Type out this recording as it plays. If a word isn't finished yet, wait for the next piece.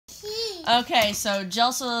Okay, so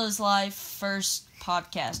Jelsa's Life first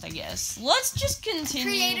podcast, I guess. Let's just continue.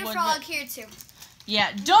 Creative Frog here too.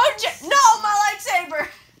 Yeah, don't no, my lightsaber.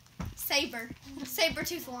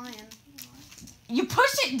 Saber-tooth lion. You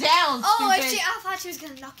push it down. Oh, stupid. I thought she was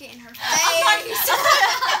gonna knock it in her face.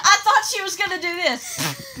 I thought she was gonna do this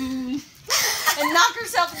and knock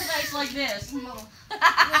herself in the face like this. Whoa.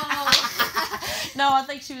 No, I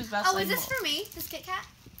think she was about to Oh, say is this more. for me? This Kit Kat?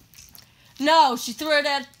 No, she threw it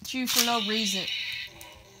at you for no reason.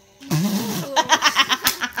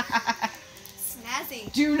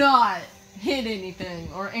 Snazzy. Do not hit anything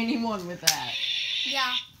or anyone with that.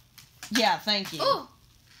 Yeah. Yeah, thank you. Ooh.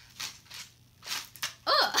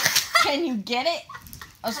 Can you get it?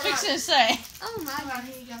 I was fixing to say. Oh my god.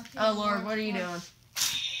 Here you go. Oh Lord, what are you doing?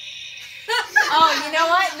 Oh, you know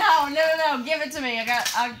what? No. Give it to me. I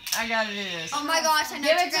gotta do this. Oh my gosh, I know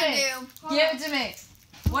Give what it you're to gonna me. do. Give it to me.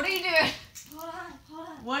 What are you doing? Hold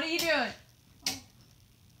on. What are you doing?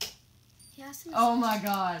 Yes. Oh my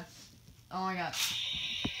god.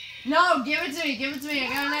 No, give it to me. I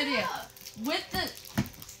got an idea. With the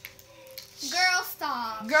Girl,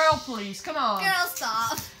 stop. girl, please. Come on. Girl,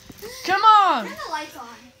 stop. Come on. Turn the lights on.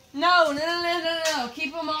 No.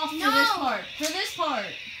 Keep them off for No. this part. For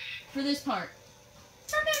this part.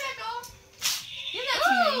 Turn it back off. Give that to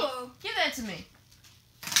me. Ooh. Give that to me.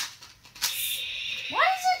 Why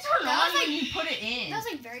does it turn That on was when you put it in? That was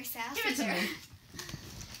like very sassy. Give it to there.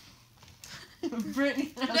 me. Brittany.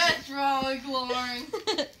 That's wrong, Lauren.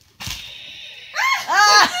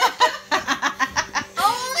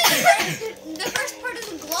 Only the first part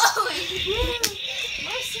isn't glowing.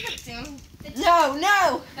 Let's see what's doing.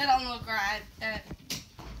 No. That don't look right.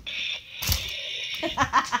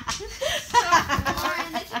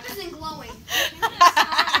 Lauren, this tip isn't glowing.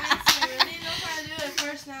 I didn't know how to do it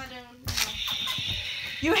first. Now I don't.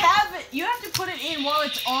 You have to put it in while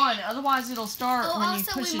it's on, otherwise it'll start Oh, when you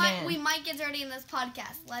also push we it in. we might get dirty in this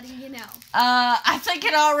podcast, letting you know. I think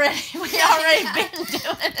we already been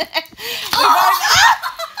doing it.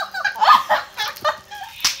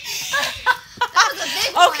 That was a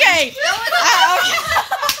big one. Okay.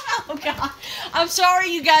 That Oh God. I'm sorry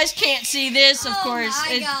you guys can't see this, of course. Oh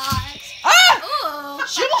my gosh. Ah! Ooh.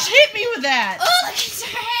 She almost hit me with that. Oh, look at your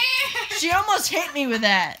hair. She almost hit me with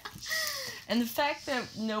that. And the fact that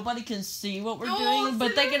nobody can see what we're doing,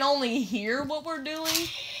 but they can only hear what we're doing.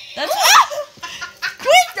 That's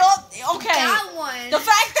quit. Okay. That one. The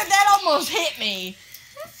fact that almost hit me.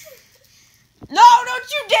 No, don't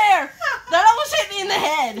you dare. That almost hit me in the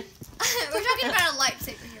head. We're talking about a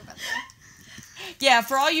lightsaber here, by the way. Yeah,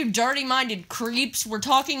 for all you dirty-minded creeps, we're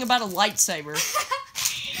talking about a lightsaber.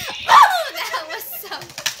 Oh, that was so.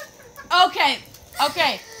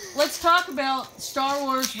 Okay. Let's talk about Star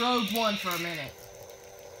Wars Rogue One for a minute.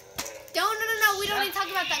 No. We don't need to talk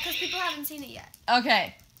about that because people haven't seen it yet.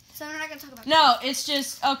 Okay. So we're not gonna talk about. No, it's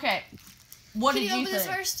just okay. What Can did you you open this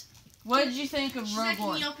think? first? What did you think of She's Rogue like, can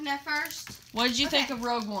One? you open that first? What did you think Okay. of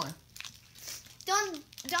Rogue One? Don't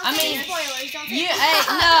I say mean, any spoilers. Don't say You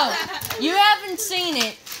any- no, you haven't seen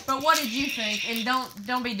it. But what did you think? And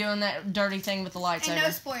don't be doing that dirty thing with the And no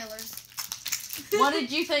lightsaber. spoilers. What did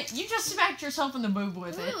you think? You just smacked yourself in the boob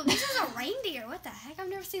with it. Ooh, this is a reindeer. What the heck? I've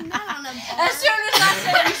never seen that on a bar. As soon as I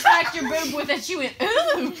said you smacked your boob with it, you went,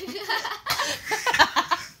 ooh.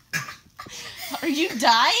 Are you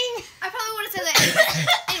dying? I probably would have said that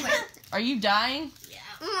anyway. Are you dying?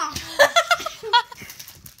 Yeah.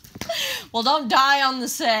 Well, don't die on the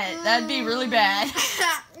set. That'd be really bad.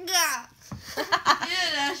 Yeah. Yeah,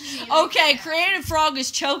 that's Okay, Creative Frog is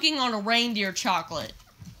choking on a reindeer chocolate.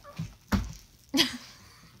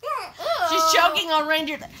 She's choking on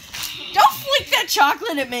reindeer. Don't flick that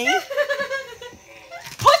chocolate at me.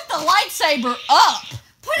 Put the lightsaber up.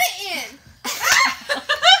 Put it in.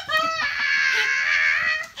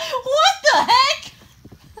 What the heck?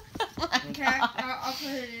 Oh my Okay, God. I'll put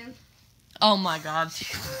it in. Oh my God.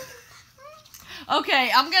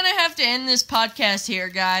 Okay, I'm gonna have to end this podcast here,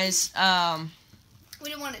 guys. We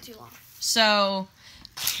didn't want it too long. So,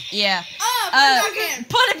 yeah. Oh,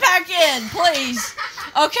 Put it back in, please.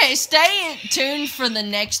 Okay, stay tuned for the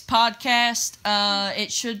next podcast.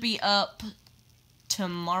 It should be up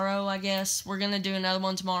tomorrow, I guess. We're gonna do another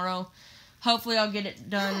one tomorrow. Hopefully I'll get it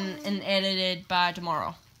done and edited by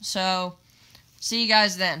tomorrow. So, see you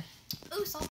guys then. Ooh, salt.